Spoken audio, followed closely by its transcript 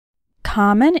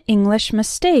Common English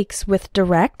Mistakes with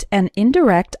Direct and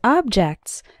Indirect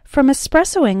Objects from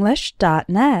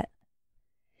EspressoEnglish.net.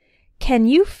 Can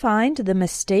you find the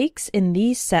mistakes in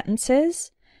these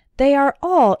sentences? They are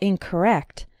all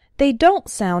incorrect. They don't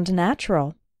sound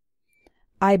natural.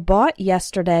 I bought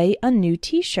yesterday a new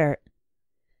t-shirt.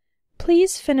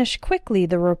 Please finish quickly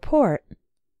the report.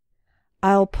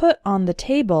 I'll put on the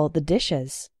table the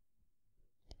dishes.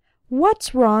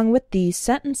 What's wrong with these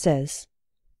sentences?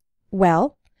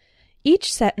 Well,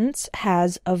 each sentence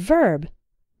has a verb,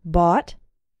 bought,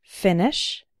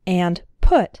 finish, and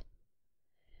put.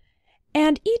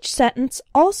 And each sentence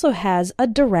also has a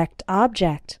direct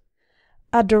object.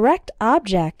 A direct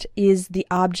object is the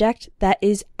object that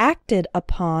is acted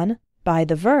upon by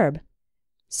the verb.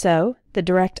 So, the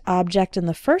direct object in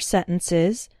the first sentence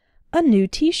is a new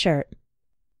t-shirt.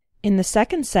 In the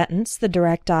second sentence, the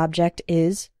direct object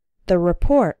is the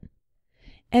report.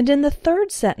 And in the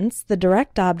third sentence, the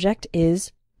direct object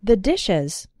is the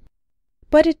dishes.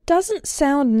 But it doesn't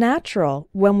sound natural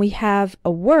when we have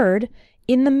a word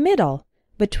in the middle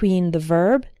between the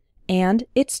verb and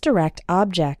its direct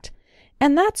object,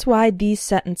 and that's why these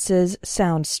sentences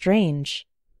sound strange.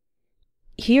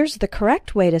 Here's the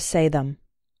correct way to say them.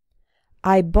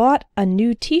 I bought a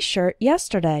new t-shirt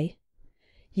yesterday.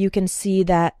 You can see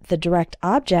that the direct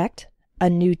object, a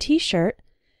new t-shirt,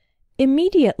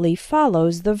 immediately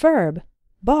follows the verb,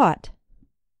 bought.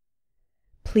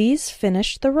 Please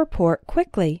finish the report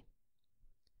quickly.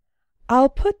 I'll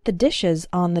put the dishes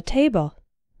on the table.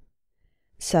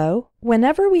 So,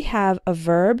 whenever we have a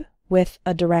verb with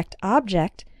a direct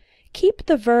object, keep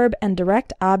the verb and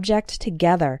direct object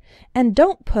together and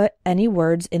don't put any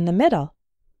words in the middle.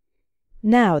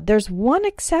 Now, there's one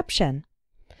exception,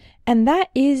 and that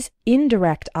is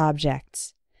indirect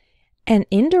objects. An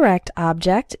indirect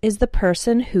object is the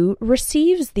person who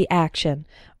receives the action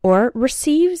or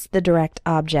receives the direct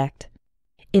object.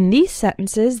 In these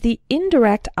sentences, the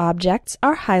indirect objects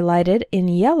are highlighted in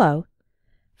yellow.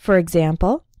 For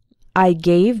example, I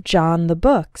gave John the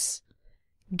books.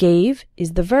 Gave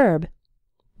is the verb.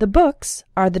 The books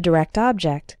are the direct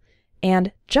object,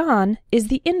 and John is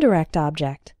the indirect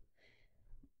object.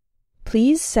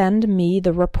 Please send me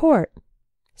the report.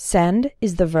 Send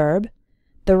is the verb.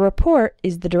 The report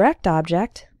is the direct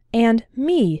object, and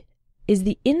me is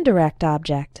the indirect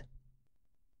object.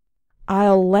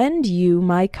 I'll lend you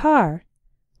my car.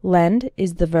 Lend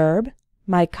is the verb,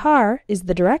 my car is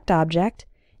the direct object,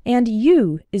 and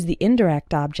you is the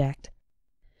indirect object.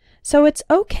 So it's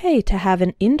okay to have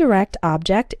an indirect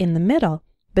object in the middle,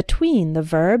 between the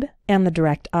verb and the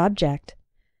direct object.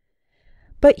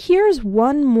 But here's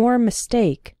one more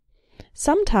mistake.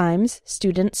 Sometimes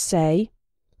students say,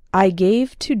 I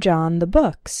gave to John the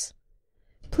books.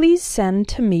 Please send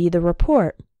to me the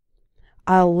report.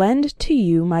 I'll lend to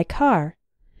you my car.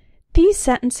 These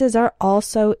sentences are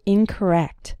also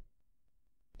incorrect.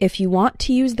 If you want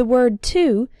to use the word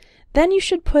to, then you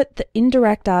should put the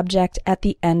indirect object at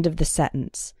the end of the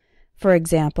sentence. For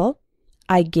example,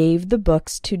 I gave the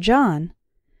books to John.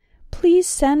 Please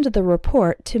send the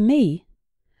report to me.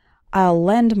 I'll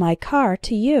lend my car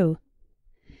to you.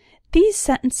 These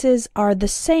sentences are the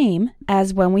same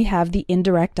as when we have the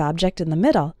indirect object in the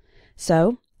middle.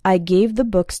 So, I gave the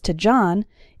books to John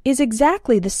is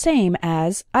exactly the same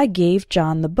as I gave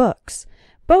John the books.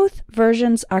 Both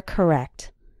versions are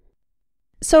correct.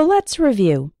 So let's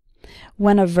review.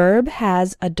 When a verb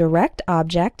has a direct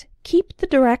object, keep the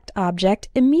direct object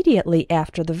immediately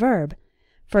after the verb.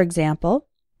 For example,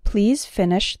 please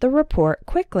finish the report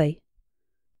quickly.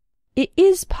 It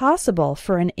is possible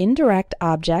for an indirect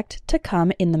object to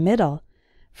come in the middle.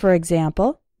 For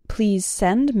example, please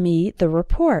send me the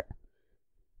report.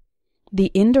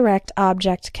 The indirect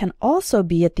object can also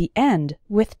be at the end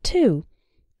with to.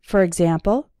 For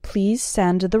example, please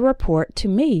send the report to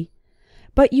me.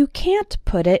 But you can't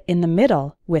put it in the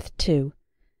middle with to.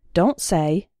 Don't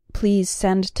say, please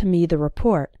send to me the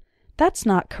report. That's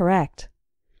not correct.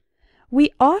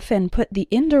 We often put the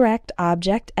indirect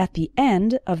object at the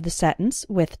end of the sentence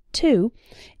with to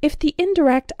if the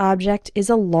indirect object is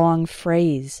a long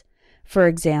phrase. For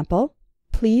example,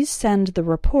 please send the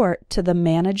report to the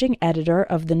managing editor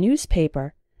of the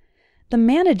newspaper. The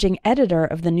managing editor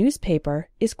of the newspaper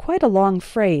is quite a long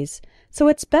phrase, so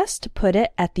it's best to put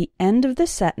it at the end of the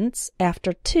sentence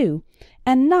after to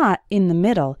and not in the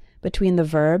middle between the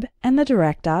verb and the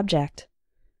direct object.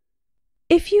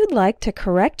 If you'd like to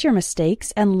correct your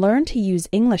mistakes and learn to use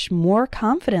English more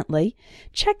confidently,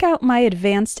 check out my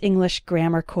Advanced English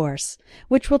Grammar course,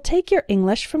 which will take your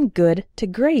English from good to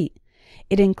great.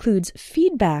 It includes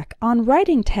feedback on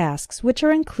writing tasks which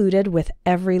are included with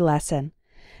every lesson.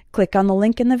 Click on the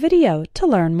link in the video to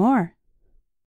learn more.